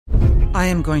I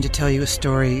am going to tell you a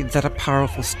story that a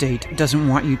powerful state doesn't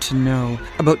want you to know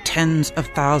about tens of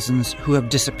thousands who have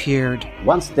disappeared.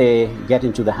 Once they get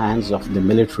into the hands of the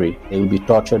military, they will be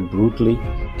tortured brutally.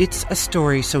 It's a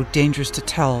story so dangerous to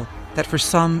tell that for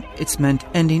some, it's meant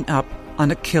ending up on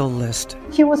a kill list.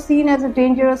 She was seen as a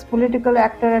dangerous political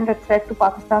actor and a threat to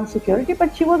Pakistan's security,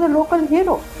 but she was a local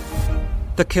hero.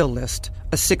 The Kill List,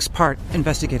 a 6-part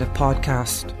investigative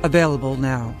podcast, available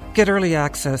now. Get early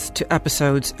access to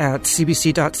episodes at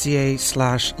cbc.ca/listen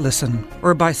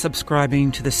or by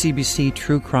subscribing to the CBC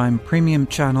True Crime Premium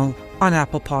channel on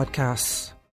Apple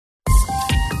Podcasts.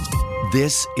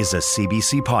 This is a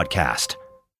CBC podcast.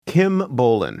 Kim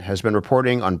Bolan has been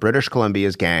reporting on British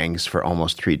Columbia's gangs for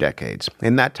almost 3 decades.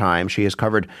 In that time, she has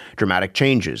covered dramatic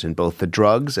changes in both the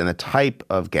drugs and the type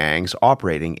of gangs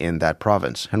operating in that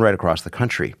province and right across the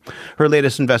country. Her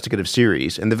latest investigative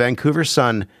series in the Vancouver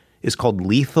Sun is called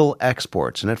Lethal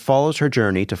Exports, and it follows her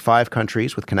journey to 5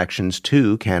 countries with connections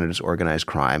to Canada's organized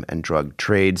crime and drug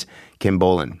trades. Kim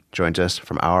Bolan joins us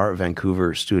from our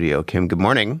Vancouver studio. Kim, good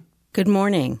morning. Good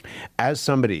morning. As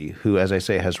somebody who, as I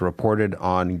say, has reported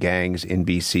on gangs in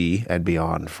BC and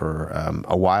beyond for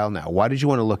a while now, why did you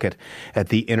want to look at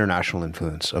the international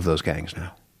influence of those gangs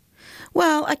now?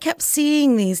 Well, I kept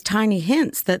seeing these tiny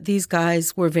hints that these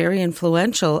guys were very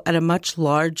influential at a much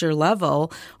larger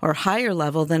level or higher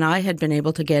level than I had been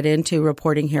able to get into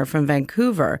reporting here from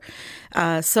Vancouver.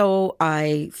 So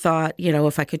I thought,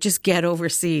 if I could just get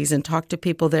overseas and talk to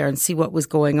people there and see what was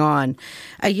going on.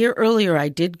 A year earlier, I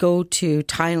did go to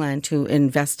Thailand to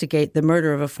investigate the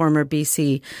murder of a former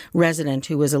BC resident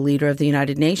who was a leader of the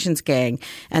United Nations gang.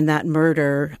 And that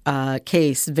murder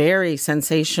case, very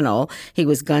sensational. He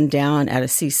was gunned down at a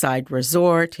seaside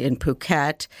resort in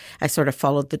Phuket. I sort of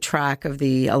followed the track of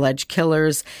the alleged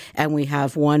killers. And we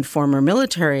have one former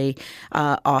military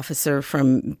officer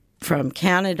from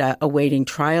Canada awaiting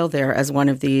trial there as one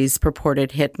of these purported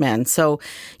hitmen. So,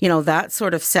 that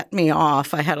sort of set me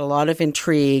off. I had a lot of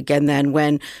intrigue. And then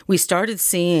when we started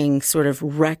seeing sort of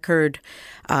record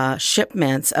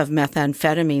shipments of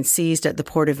methamphetamine seized at the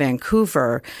Port of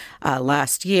Vancouver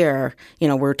last year,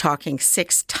 we're talking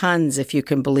 6 tons, if you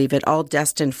can believe it, all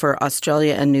destined for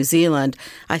Australia and New Zealand.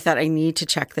 I thought, I need to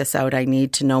check this out. I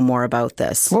need to know more about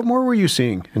this. What more were you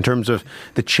seeing in terms of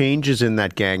the changes in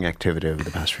that gang activity over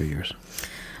the past few years?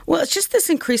 Well, it's just this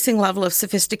increasing level of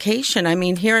sophistication. I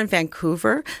mean, here in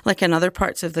Vancouver, like in other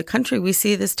parts of the country, we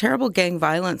see this terrible gang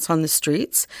violence on the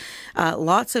streets.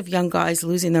 Lots of young guys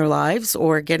losing their lives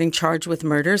or getting charged with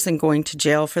murders and going to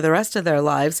jail for the rest of their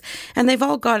lives. And they've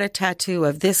all got a tattoo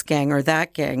of this gang or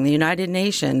that gang, the United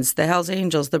Nations, the Hells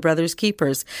Angels, the Brothers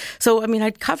Keepers. So, I mean,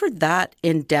 I'd covered that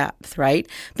in depth, right?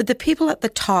 But the people at the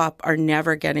top are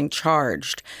never getting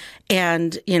charged.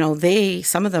 And,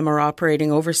 some of them are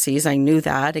operating overseas. I knew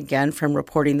that, again, from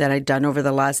reporting that I'd done over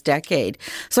the last decade.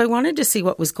 So I wanted to see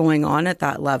what was going on at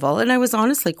that level. And I was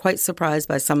honestly quite surprised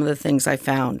by some of the things I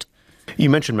found. You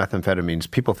mentioned methamphetamines.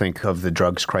 People think of the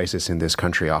drugs crisis in this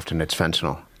country. Often it's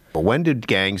fentanyl. But when did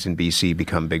gangs in BC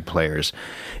become big players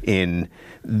in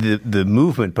the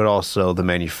movement, but also the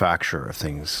manufacture of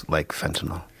things like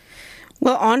fentanyl?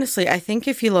 Well, honestly, I think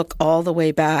if you look all the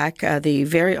way back, the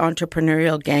very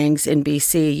entrepreneurial gangs in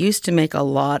BC used to make a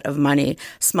lot of money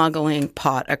smuggling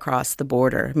pot across the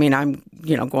border. I mean, I'm,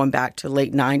 going back to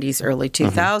late 90s, early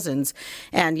 2000s.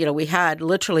 And, we had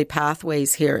literally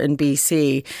pathways here in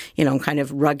BC, kind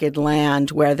of rugged land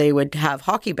where they would have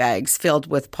hockey bags filled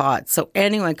with pot. So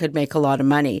anyone could make a lot of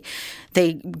money.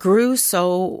 They grew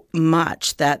so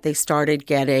much that they started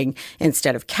getting,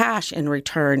 instead of cash in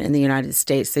return in the United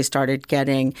States, they started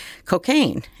getting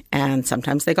cocaine. And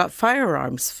sometimes they got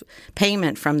firearms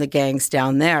payment from the gangs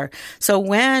down there. So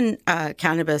when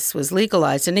cannabis was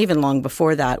legalized, and even long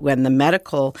before that, when the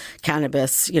medical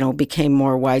cannabis, became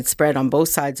more widespread on both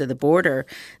sides of the border,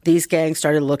 these gangs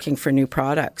started looking for new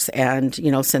products. And,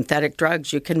 synthetic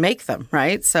drugs, you can make them,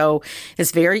 right? So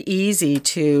it's very easy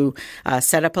to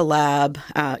set up a lab,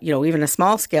 even a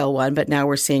small-scale one, but now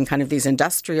we're seeing kind of these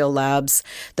industrial labs.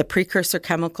 The precursor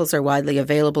chemicals are widely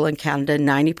available in Canada.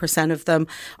 90% of them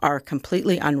are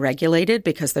completely unregulated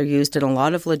because they're used in a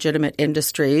lot of legitimate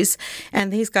industries.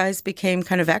 And these guys became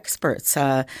kind of experts,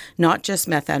 not just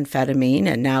methamphetamine.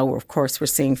 And now, of course, we're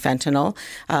seeing fentanyl,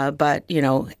 but,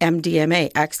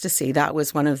 MDMA, ecstasy. That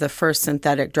was one of the first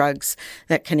synthetic drugs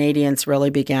that Canadians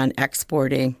really began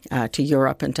exporting to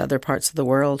Europe and to other parts of the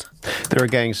world. There are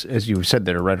gangs, as you said,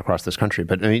 that are right across this country.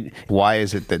 But, why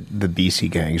is it that the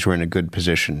BC gangs were in a good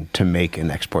position to make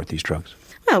and export these drugs?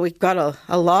 Well, we've got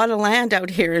a lot of land out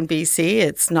here in BC.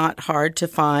 It's not hard to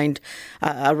find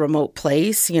a remote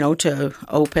place, to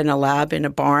open a lab in a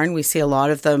barn. We see a lot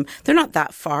of them. They're not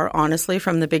that far, honestly,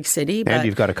 from the big city. And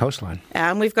you've got a coastline.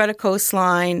 And we've got a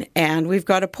coastline, and we've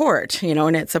got a port,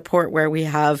 and it's a port where we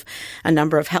have a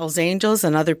number of Hells Angels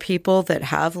and other people that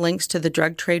have links to the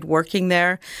drug trade working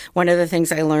there. One of the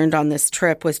things I learned on this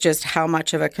trip was just how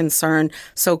much of a concern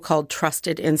so-called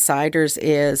trusted insiders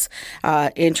is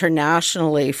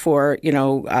internationally for,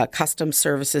 customs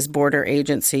services, border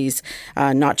agencies,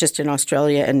 not just in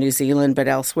Australia and New Zealand, but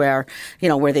elsewhere,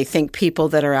 where they think people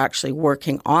that are actually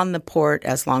working on the port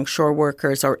as longshore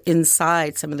workers or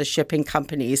inside some of the shipping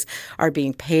companies are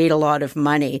being paid a lot of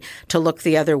money to look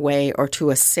the other way or to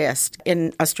assist.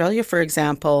 In Australia, for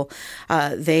example,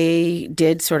 they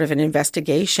did sort of an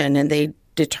investigation, and they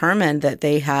determined that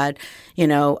they had,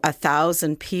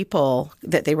 1,000 people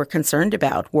that they were concerned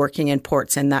about working in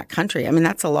ports in that country. I mean,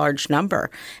 that's a large number,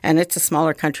 and it's a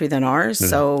smaller country than ours. Mm-hmm.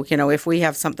 So, if we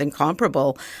have something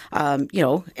comparable,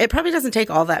 it probably doesn't take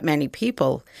all that many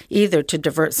people either to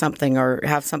divert something or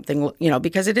have something,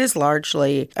 because it is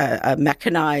largely a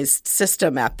mechanized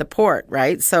system at the port,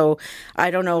 right? So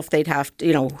I don't know if they'd have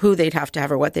to, who they'd have to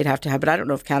have or what they'd have to have, but I don't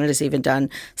know if Canada's even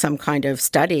done some kind of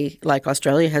study like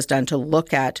Australia has done to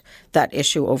look at that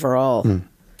issue overall.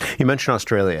 You mentioned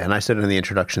Australia, and I said in the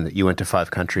introduction that you went to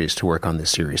 5 countries to work on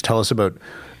this series. Tell us about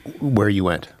where you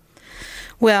went.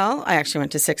 Well, I actually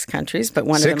went to 6 countries, but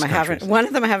one of them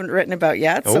I haven't written about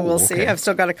yet, so we'll see. I've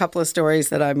still got a couple of stories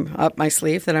that I'm up my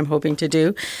sleeve that I'm hoping to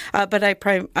do. But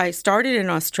I started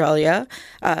in Australia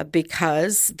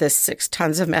because the 6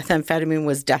 tons of methamphetamine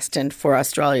was destined for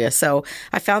Australia. So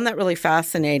I found that really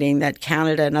fascinating that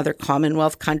Canada, another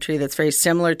Commonwealth country that's very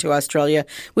similar to Australia,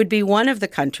 would be one of the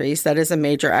countries that is a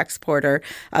major exporter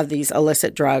of these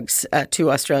illicit drugs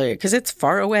to Australia because it's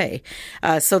far away.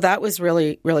 So that was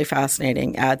really, really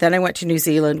fascinating. Then I went to New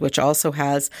Zealand, which also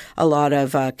has a lot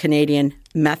of Canadian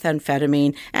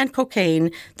methamphetamine and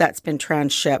cocaine that's been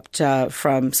transshipped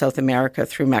from South America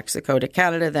through Mexico to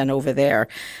Canada, then over there.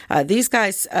 These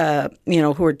guys,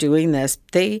 who are doing this,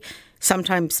 they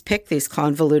sometimes pick these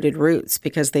convoluted routes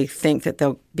because they think that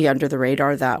they'll be under the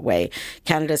radar that way.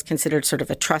 Canada is considered sort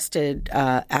of a trusted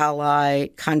ally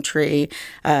country.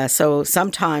 So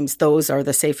sometimes those are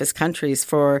the safest countries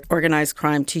for organized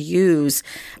crime to use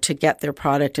to get their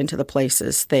product into the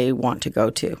places they want to go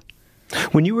to.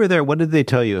 When you were there, what did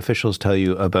officials tell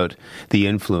you about the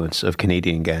influence of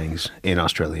Canadian gangs in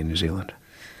Australia and New Zealand?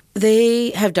 They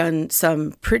have done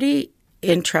some pretty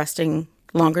interesting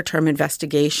longer-term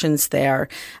investigations there,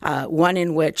 one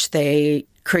in which they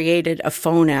created a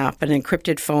phone app, an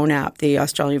encrypted phone app, the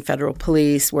Australian Federal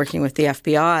Police working with the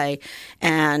FBI,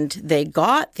 and they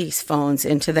got these phones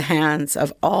into the hands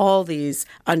of all these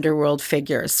underworld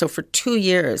figures. So for 2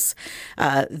 years,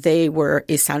 they were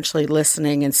essentially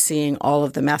listening and seeing all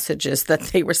of the messages that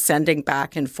they were sending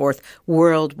back and forth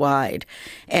worldwide.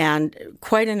 And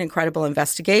quite an incredible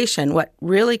investigation. What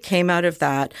really came out of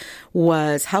that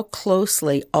was how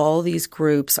closely all these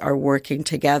groups are working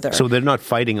together. So they're not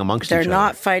fighting amongst each other. They're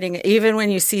not fighting. Even when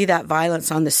you see that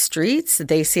violence on the streets,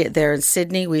 they see it there in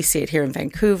Sydney. We see it here in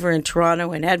Vancouver, in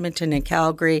Toronto, in Edmonton, in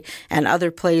Calgary, and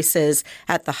other places.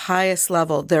 At the highest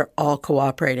level, they're all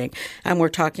cooperating. And we're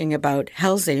talking about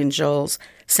Hells Angels,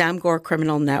 Sam Gore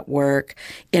Criminal Network.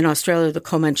 In Australia, the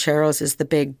Comancheros is the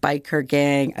big biker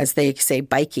gang, as they say,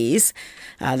 bikies.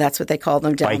 That's what they call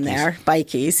them down there.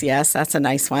 Bikies, yes, that's a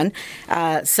nice one.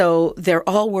 So they're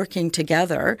all working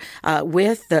together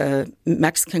with the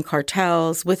Mexican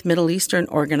cartels, with Middle Eastern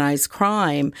organized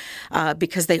crime,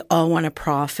 because they all want to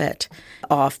profit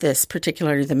off this,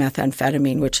 particularly the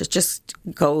methamphetamine, which is just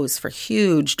goes for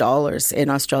huge dollars in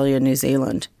Australia and New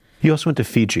Zealand. You also went to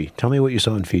Fiji. Tell me what you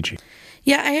saw in Fiji.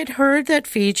 Yeah, I had heard that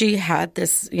Fiji had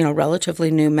this,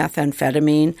 relatively new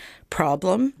methamphetamine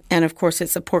problem. And of course,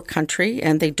 it's a poor country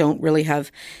and they don't really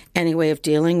have any way of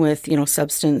dealing with,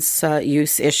 substance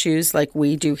use issues like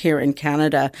we do here in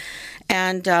Canada.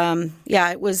 And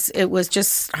it was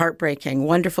just heartbreaking.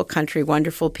 Wonderful country,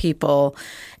 wonderful people.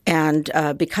 And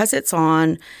because it's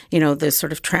on, the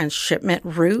sort of transshipment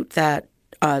route that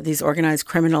these organized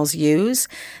criminals use,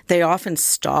 they often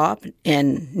stop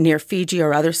near Fiji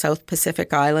or other South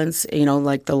Pacific islands,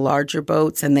 like the larger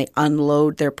boats, and they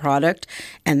unload their product.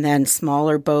 And then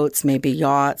smaller boats, maybe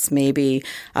yachts, maybe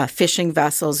fishing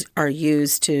vessels are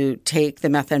used to take the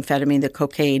methamphetamine, the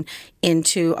cocaine,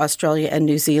 into Australia and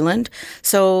New Zealand.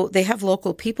 So they have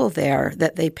local people there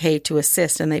that they pay to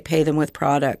assist, and they pay them with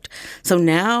product. So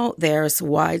now there's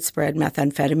widespread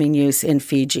methamphetamine use in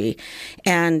Fiji.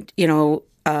 And,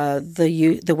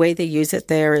 the way they use it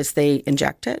there is they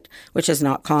inject it, which is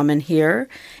not common here.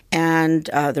 And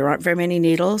there aren't very many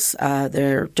needles.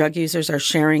 Their drug users are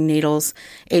sharing needles.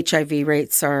 HIV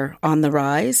rates are on the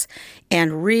rise.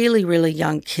 And really, really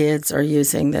young kids are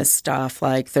using this stuff,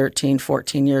 like 13,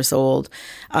 14 years old,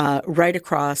 right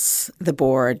across the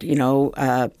board,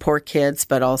 poor kids,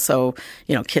 but also,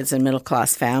 kids in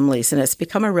middle-class families. And it's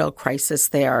become a real crisis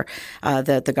there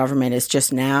that the government is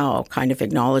just now kind of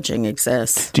acknowledging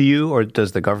exists. Do you or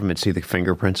does the government see the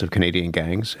fingerprints of Canadian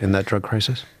gangs in that drug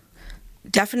crisis?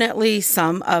 Definitely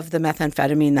some of the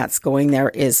methamphetamine that's going there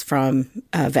is from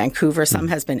Vancouver. Some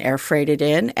has been air freighted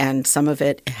in, and some of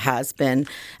it has been,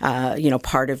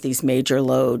 part of these major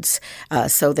loads.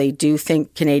 So they do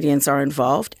think Canadians are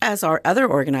involved, as are other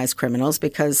organized criminals,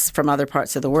 because from other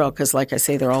parts of the world, because like I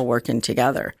say, they're all working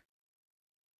together.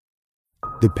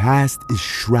 The past is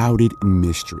shrouded in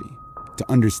mystery.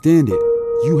 To understand it,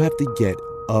 you have to get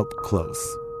up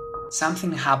close.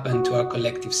 Something happened to our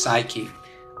collective psyche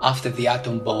after the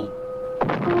atom bomb.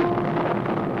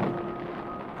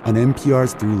 On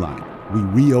NPR's Throughline, we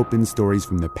reopen stories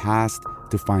from the past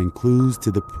to find clues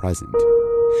to the present.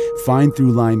 Find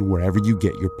Throughline wherever you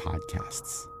get your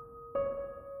podcasts.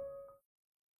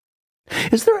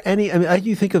 Is there any,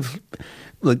 you think of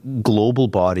global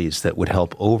bodies that would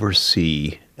help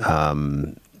oversee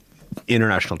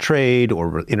international trade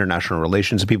or international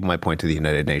relations. People might point to the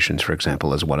United Nations, for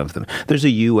example, as one of them. There's a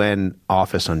UN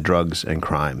Office on Drugs and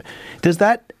Crime. Does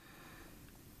that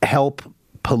help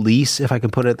police, if I can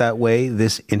put it that way,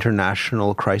 this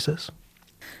international crisis?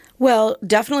 Well,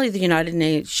 definitely the United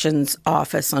Nations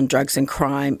Office on Drugs and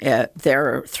Crime,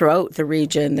 they're throughout the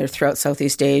region, they're throughout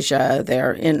Southeast Asia,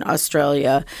 they're in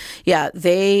Australia. Yeah,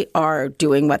 they are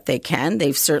doing what they can.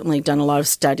 They've certainly done a lot of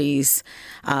studies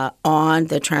on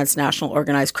the transnational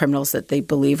organized criminals that they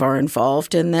believe are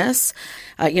involved in this.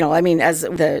 As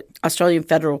the Australian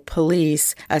Federal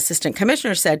Police Assistant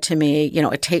Commissioner said to me,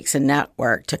 it takes a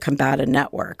network to combat a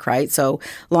network, right? So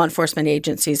law enforcement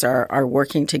agencies are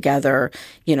working together,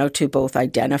 to both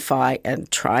identify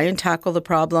and try and tackle the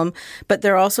problem. But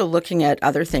they're also looking at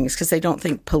other things because they don't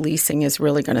think policing is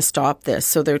really going to stop this.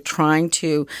 So they're trying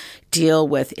to deal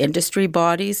with industry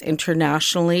bodies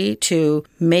internationally to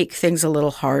make things a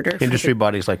little harder. Industry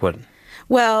bodies like what?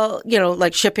 Well,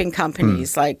 like shipping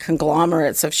companies, like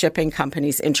conglomerates of shipping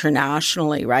companies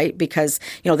internationally, right? Because,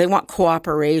 they want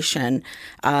cooperation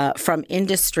from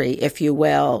industry, if you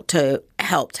will, to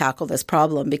help tackle this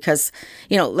problem because,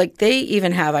 they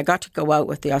even have, I got to go out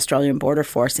with the Australian Border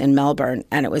Force in Melbourne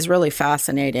and it was really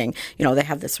fascinating. They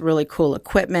have this really cool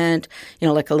equipment,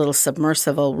 like a little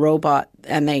submersible robot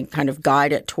and they kind of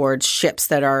guide it towards ships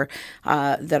that are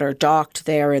docked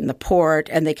there in the port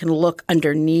and they can look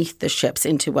underneath the ships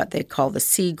into what they call the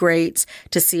sea grates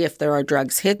to see if there are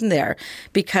drugs hidden there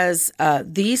because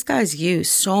these guys use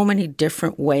so many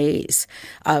different ways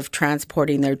of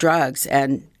transporting their drugs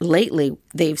and lately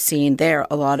they've seen there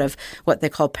a lot of what they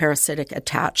call parasitic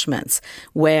attachments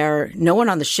where no one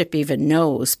on the ship even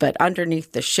knows, but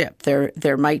underneath the ship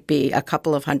there might be a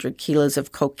couple of 100 kilos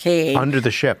of cocaine. Under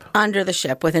the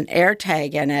ship with an air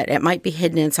tag in it. It might be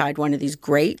hidden inside one of these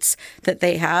grates that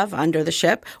they have under the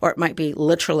ship, or it might be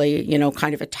literally,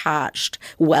 kind of attached,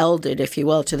 welded, if you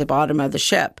will, to the bottom of the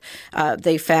ship.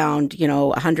 They found,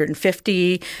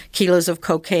 150 kilos of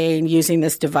cocaine using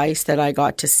this device that I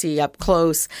got to see up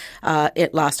close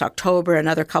it last October,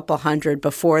 another couple hundred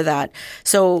before that.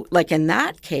 So like in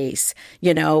that case,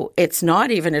 it's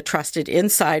not even a trusted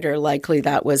insider likely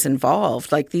that was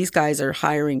involved. Like these guys are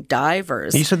hiring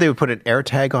divers. You said they would put an air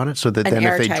tag on it so that then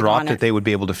if they dropped it, they would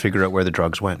be able to figure out where the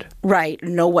drugs went. Right.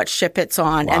 Know what ship it's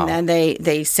on. Wow. And then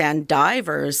they send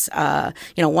divers,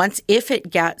 once if it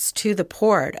gets to the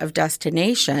port of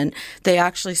destination, they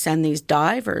actually send these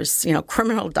divers,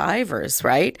 criminal divers,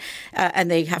 right?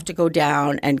 And they have to go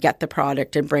down and get the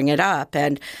product and bring it up.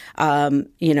 And,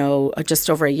 just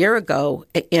over a year ago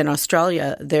in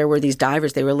Australia, there were these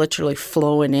divers, they were literally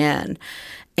flown in.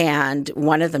 And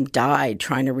one of them died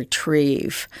trying to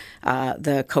retrieve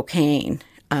the cocaine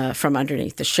from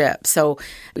underneath the ship. So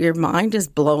your mind is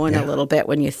blowing a little bit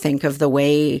when you think of the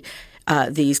way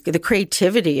the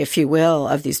creativity, if you will,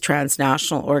 of these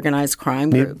transnational organized crime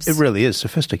groups. It really is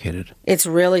sophisticated. It's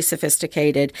really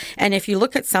sophisticated. And if you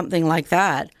look at something like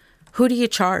that, who do you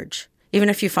charge? Even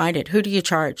if you find it, who do you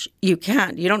charge? You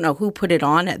can't. You don't know who put it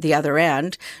on at the other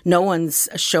end. No one's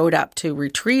showed up to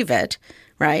retrieve it,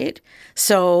 right?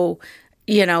 So,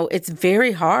 it's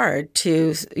very hard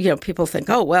to, people think,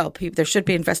 oh, well, there should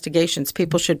be investigations.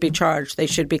 People should be charged. They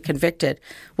should be convicted.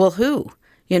 Well, who?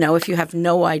 if you have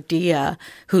no idea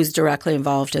who's directly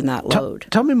involved in that load.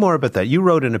 Tell me more about that. You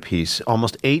wrote in a piece,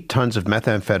 almost 8 tons of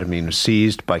methamphetamine was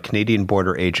seized by Canadian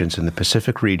border agents in the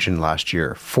Pacific region last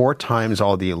year, 4 times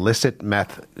all the illicit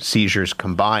meth seizures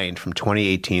combined from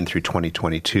 2018 through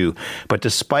 2022. But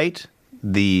despite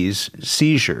these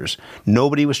seizures,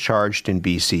 nobody was charged in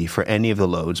BC for any of the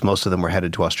loads. Most of them were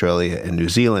headed to Australia and New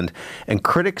Zealand. And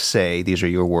critics say, these are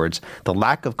your words, the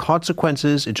lack of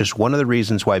consequences is just one of the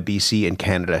reasons why BC and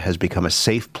Canada has become a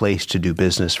safe place to do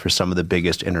business for some of the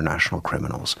biggest international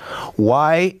criminals.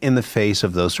 Why, in the face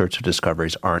of those sorts of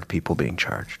discoveries, aren't people being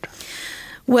charged?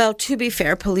 Well, to be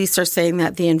fair, police are saying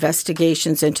that the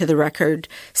investigations into the record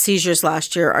seizures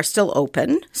last year are still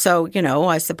open. So,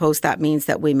 I suppose that means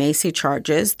that we may see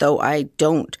charges, though I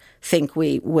don't think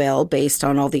we will based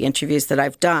on all the interviews that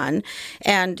I've done.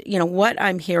 And, what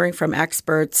I'm hearing from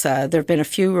experts, there have been a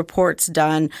few reports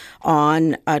done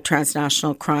on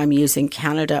transnational crime using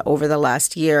Canada over the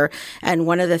last year. And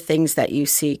one of the things that you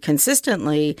see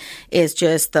consistently is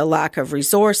just the lack of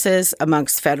resources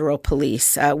amongst federal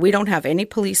police. We don't have any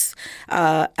police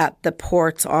at the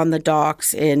ports, on the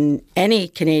docks, in any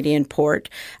Canadian port.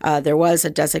 There was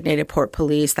a designated port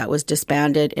police that was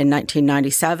disbanded in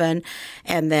 1997.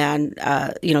 And then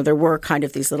there were kind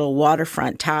of these little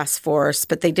waterfront task force,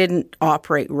 but they didn't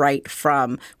operate right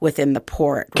from within the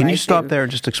port. Can you stop there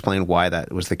and just explain why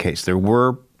that was the case? There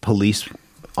were police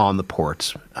on the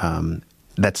ports.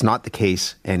 That's not the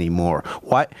case anymore.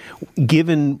 Why,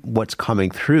 given what's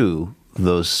coming through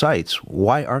those sites,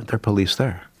 why aren't there police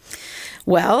there?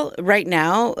 Well, right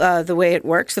now, the way it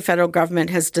works, the federal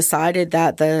government has decided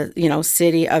that the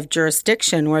city of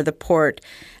jurisdiction where the port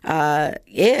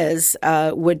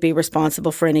would be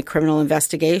responsible for any criminal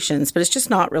investigations, but it's just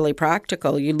not really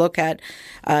practical. You look at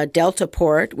Delta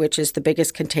Port, which is the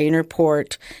biggest container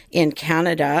port in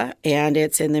Canada, and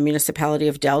it's in the municipality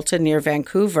of Delta near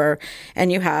Vancouver,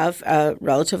 and you have a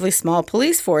relatively small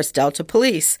police force, Delta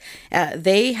Police.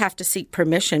 They have to seek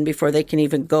permission before they can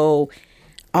even go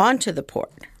onto the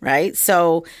port, right?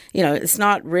 So, it's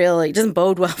not really, it doesn't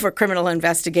bode well for criminal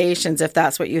investigations if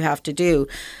that's what you have to do.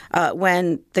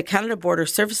 When the Canada Border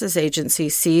Services Agency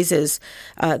seizes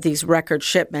these record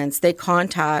shipments, they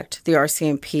contact the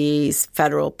RCMP's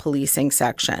federal policing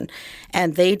section,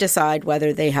 and they decide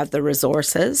whether they have the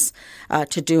resources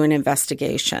to do an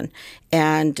investigation.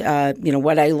 And,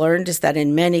 what I learned is that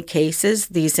in many cases,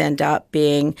 these end up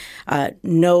being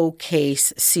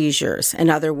no-case seizures. In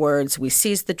other words, we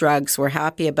seized the drugs, we're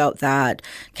happy about that,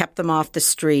 kept them off the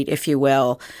street, if you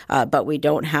will, but we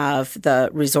don't have the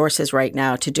resources right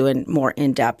now to do a more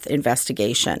in-depth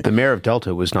investigation. The mayor of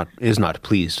Delta is not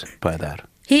pleased by that.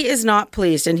 He is not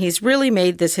pleased, and he's really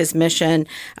made this his mission.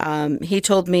 He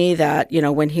told me that,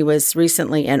 when he was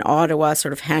recently in Ottawa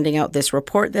sort of handing out this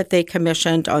report that they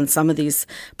commissioned on some of these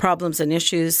problems and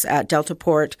issues at Delta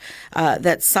Port,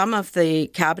 that some of the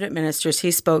cabinet ministers he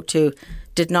spoke to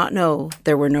did not know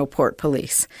there were no port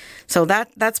police. So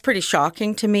that's pretty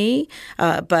shocking to me.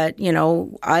 But,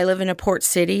 I live in a port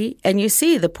city, and you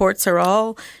see the ports are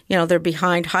all, they're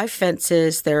behind high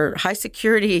fences, they're high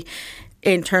security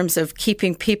in terms of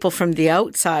keeping people from the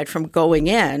outside from going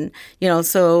in,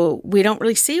 so we don't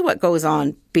really see what goes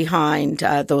on behind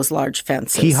those large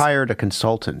fences. He hired a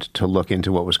consultant to look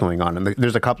into what was going on. And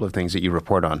there's a couple of things that you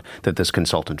report on that this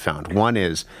consultant found. One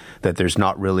is that there's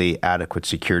not really adequate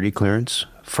security clearance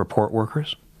for port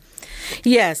workers.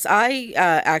 Yes, I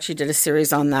actually did a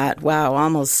series on that,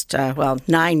 almost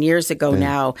 9 years ago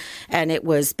now. And it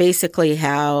was basically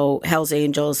how Hells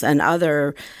Angels and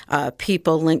other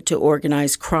people linked to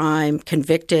organized crime,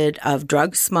 convicted of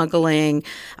drug smuggling,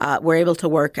 were able to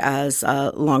work as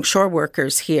longshore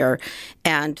workers here.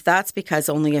 And that's because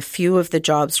only a few of the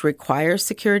jobs require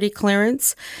security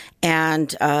clearance.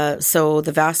 And so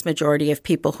the vast majority of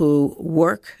people who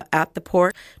work at the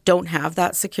port don't have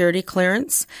that security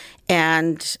clearance.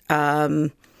 And,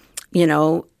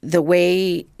 the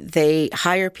way they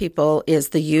hire people is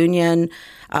the union,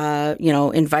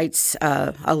 invites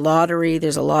a lottery.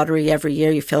 There's a lottery every year.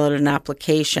 You fill out an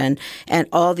application, and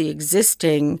all the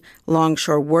existing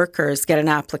longshore workers get an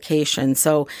application.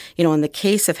 So, in the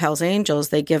case of Hells Angels,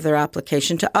 they give their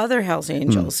application to other Hells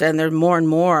Angels, and there are more and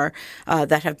more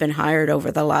that have been hired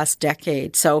over the last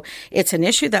decade. So it's an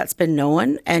issue that's been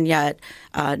known, and yet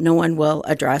no one will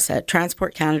address it.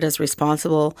 Transport Canada is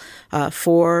responsible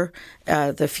for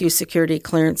the few security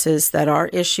clearances that are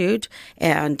issued,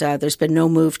 and there's been no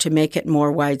move to make it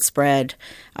more widespread.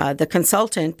 The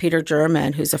consultant, Peter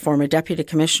German, who's a former deputy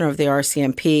commissioner of the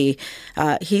RCMP,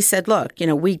 he said, look,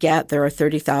 we get there are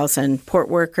 30,000 port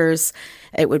workers,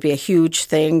 It would be a huge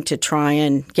thing to try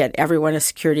and get everyone a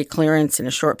security clearance in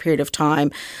a short period of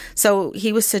time. So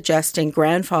he was suggesting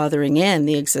grandfathering in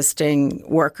the existing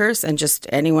workers, and just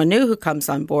anyone new who comes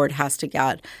on board has to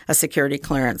get a security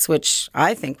clearance, which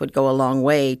I think would go a long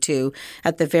way to,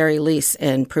 at the very least,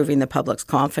 improving the public's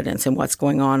confidence in what's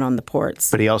going on the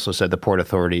ports. But he also said the Port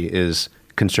Authority is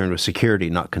concerned with security,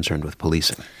 not concerned with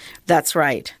policing. That's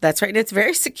right. That's right. It's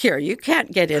very secure. You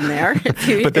can't get in there if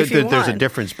you But if you there's a want.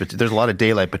 difference, but there's a lot of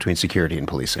daylight between security and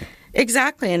policing.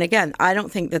 Exactly. And again, I don't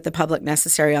think that the public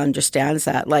necessarily understands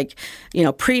that. Like,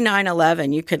 pre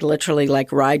 9/11, you could literally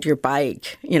ride your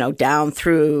bike, down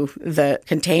through the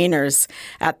containers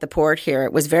at the port here.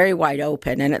 It was very wide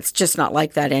open, and it's just not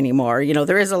like that anymore.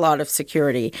 There is a lot of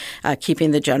security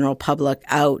keeping the general public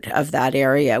out of that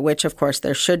area, which of course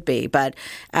there should be. But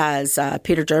as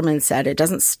Peter German said, it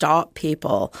doesn't stop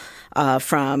people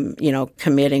from,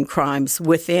 committing crimes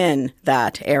within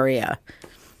that area.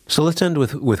 So let's end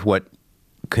with what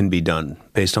can be done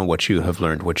based on what you have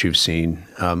learned, what you've seen.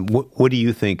 What do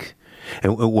you think,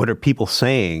 and what are people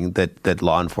saying that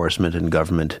law enforcement and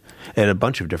government at a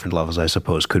bunch of different levels, I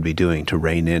suppose, could be doing to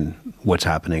rein in what's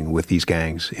happening with these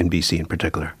gangs in BC in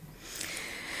particular?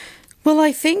 Well,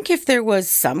 I think if there was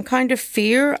some kind of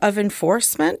fear of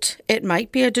enforcement, it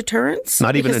might be a deterrence.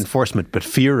 Not even enforcement, but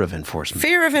fear of enforcement.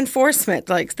 Fear of enforcement,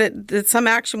 that some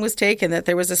action was taken, that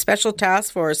there was a special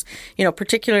task force,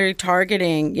 particularly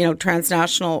targeting,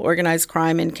 transnational organized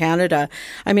crime in Canada.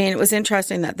 I mean, it was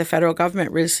interesting that the federal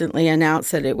government recently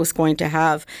announced that it was going to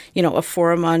have, a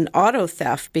forum on auto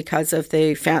theft because of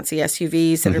the fancy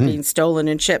SUVs that are being stolen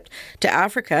and shipped to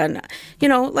Africa. And,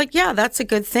 that's a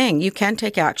good thing. You can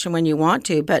take action when you want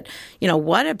to, but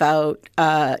what about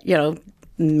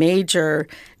major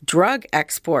drug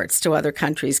exports to other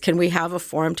countries? Can we have a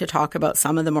forum to talk about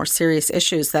some of the more serious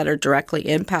issues that are directly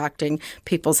impacting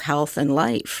people's health and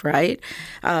life, right?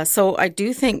 So I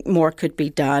do think more could be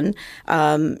done.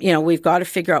 We've got to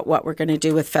figure out what we're going to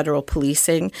do with federal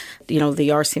policing. The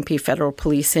RCMP federal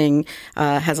policing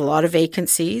has a lot of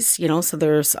vacancies, so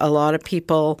there's a lot of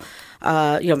people.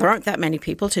 There aren't that many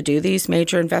people to do these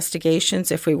major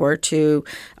investigations. If we were to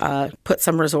put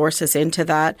some resources into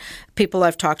that, people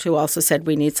I've talked to also said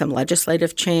we need some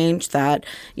legislative change, that,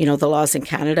 the laws in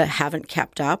Canada haven't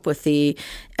kept up with the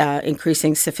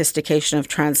increasing sophistication of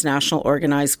transnational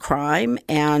organized crime.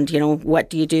 And,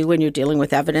 what do you do when you're dealing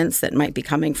with evidence that might be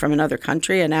coming from another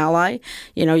country, an ally?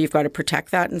 You've got to protect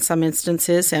that in some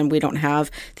instances, and we don't have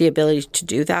the ability to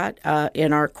do that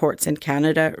in our courts in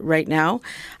Canada right now.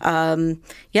 Doing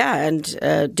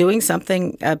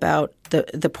something about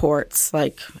the ports,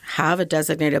 have a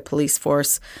designated police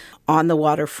force on the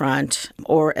waterfront,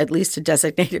 or at least a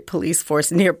designated police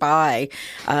force nearby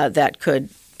that could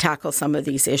tackle some of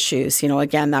these issues.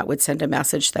 Again, that would send a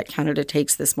message that Canada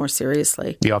takes this more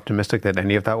seriously. Are you optimistic that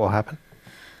any of that will happen?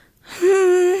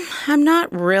 I'm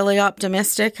not really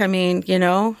optimistic. I mean,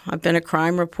 I've been a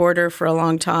crime reporter for a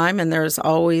long time, and there's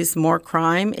always more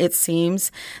crime, it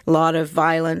seems. A lot of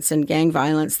violence and gang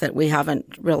violence that we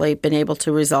haven't really been able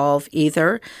to resolve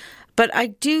either. But I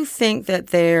do think that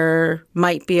there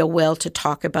might be a will to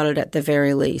talk about it at the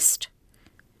very least.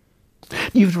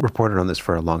 You've reported on this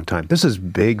for a long time. This is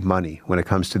big money when it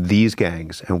comes to these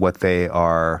gangs and what they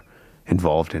are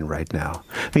involved in right now.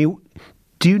 I mean,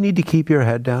 do you need to keep your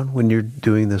head down when you're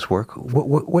doing this work?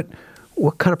 What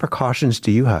kind of precautions do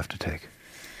you have to take?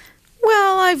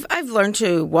 Well, I've learned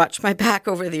to watch my back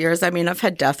over the years. I mean, I've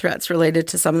had death threats related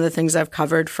to some of the things I've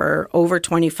covered for over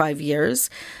 25 years.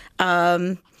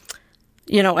 I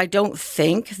don't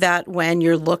think that when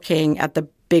you're looking at the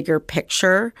bigger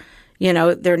picture,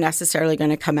 they're necessarily going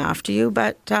to come after you,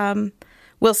 but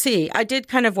we'll see. I did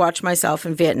kind of watch myself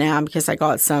in Vietnam because I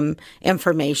got some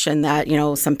information that,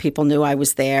 some people knew I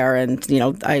was there and,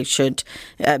 I should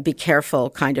be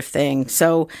careful kind of thing.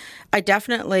 So I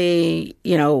definitely,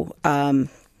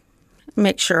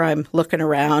 make sure I'm looking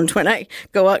around when I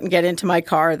go out and get into my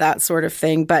car, that sort of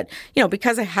thing. But,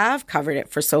 because I have covered it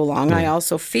for so long, I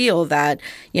also feel that,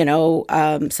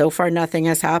 so far nothing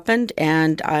has happened,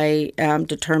 and I am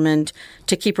determined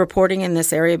to keep reporting in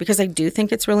this area because I do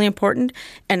think it's really important,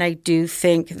 and I do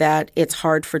think that it's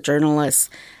hard for journalists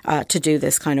to do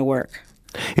this kind of work.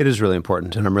 It is really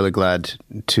important, and I'm really glad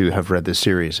to have read this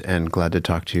series and glad to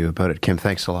talk to you about it. Kim,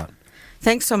 thanks a lot.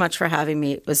 Thanks so much for having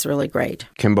me. It was really great.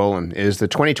 Kim Bolan is the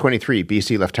 2023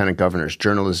 BC Lieutenant Governor's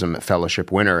Journalism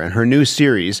Fellowship winner, and her new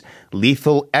series,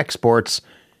 Lethal Exports,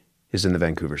 is in the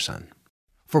Vancouver Sun.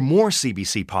 For more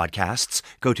CBC podcasts,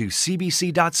 go to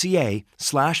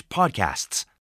cbc.ca/podcasts.